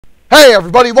Hey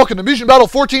everybody, welcome to Mugen Battle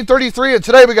 1433, and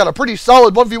today we got a pretty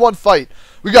solid 1v1 fight.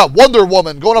 We got Wonder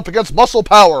Woman going up against Muscle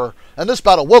Power, and this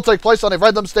battle will take place on a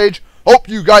random stage. Hope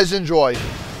you guys enjoy.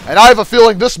 And I have a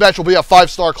feeling this match will be a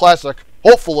 5-star classic.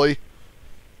 Hopefully.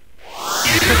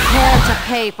 Prepare to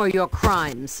pay for your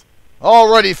crimes.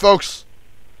 Alrighty folks.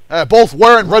 Both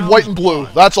wearing red, white, and blue.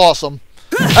 That's awesome.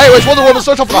 Anyways, Wonder Woman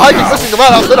starts off with a high kick, missing the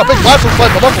roundhouse, then a big lasso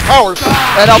slam to Muscle Power,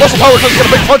 and now Muscle Power tries to get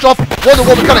a big punch off. Wonder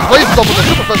Woman kind of glazes up with a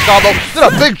super fist combo, then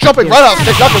a big jumping roundhouse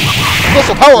kick after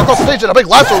Muscle Power across the stage and a big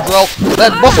lasso drill.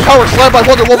 Then Muscle Power slammed by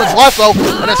Wonder Woman's lasso,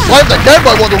 and then slammed again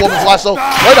by Wonder Woman's lasso.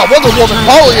 Right now, Wonder Woman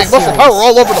volleying Muscle Power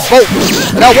all over the boat.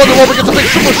 And now Wonder Woman gets a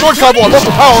big super short combo on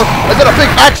Muscle Power, and then a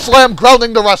big axe slam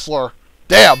grounding the wrestler.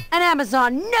 Damn. An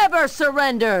Amazon never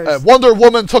surrenders. And Wonder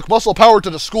Woman took Muscle Power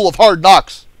to the school of hard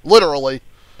knocks. Literally.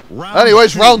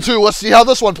 Anyways, round two. Let's see how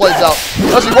this one plays out.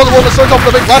 Let's see, Wonder Woman starts off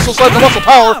with a big lasso slam to Muscle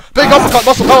Power. Big uppercut,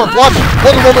 Muscle Power blocks.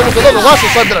 Wonder Woman with another lasso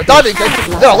slam, then a diving kick.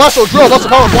 Then a lasso drill.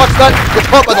 Muscle Power blocks that. Gets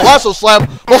caught by the lasso slam.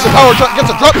 Muscle Power gets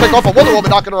a drop kick off of Wonder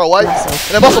Woman, knocking her away.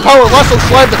 And then Muscle Power lasso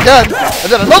slammed again. And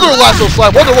then another lasso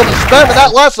slam. Wonder Woman spamming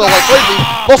that lasso like crazy.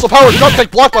 Muscle Power drop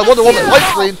kick blocked by Wonder Woman's light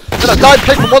screen. Then a dive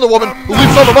kick from Wonder Woman, who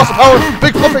leaps over Muscle Power.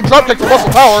 Big flipping drop kick from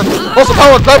Muscle Power. Muscle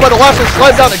Power grabbed by the lasso,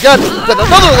 slammed down again. Then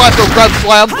another lasso grab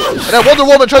slam. And then Wonder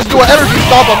Woman tries to do an energy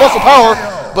stomp on Muscle Power,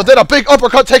 but then a big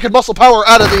uppercut taking Muscle Power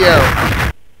out of the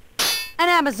air. An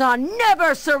Amazon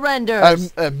never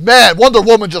surrenders. And man, Wonder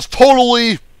Woman just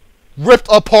totally ripped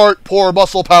apart poor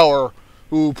Muscle Power,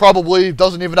 who probably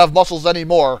doesn't even have muscles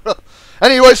anymore.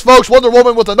 Anyways, folks, Wonder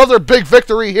Woman with another big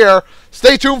victory here.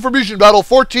 Stay tuned for Mugen Battle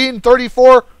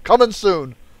 1434 coming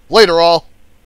soon. Later, all.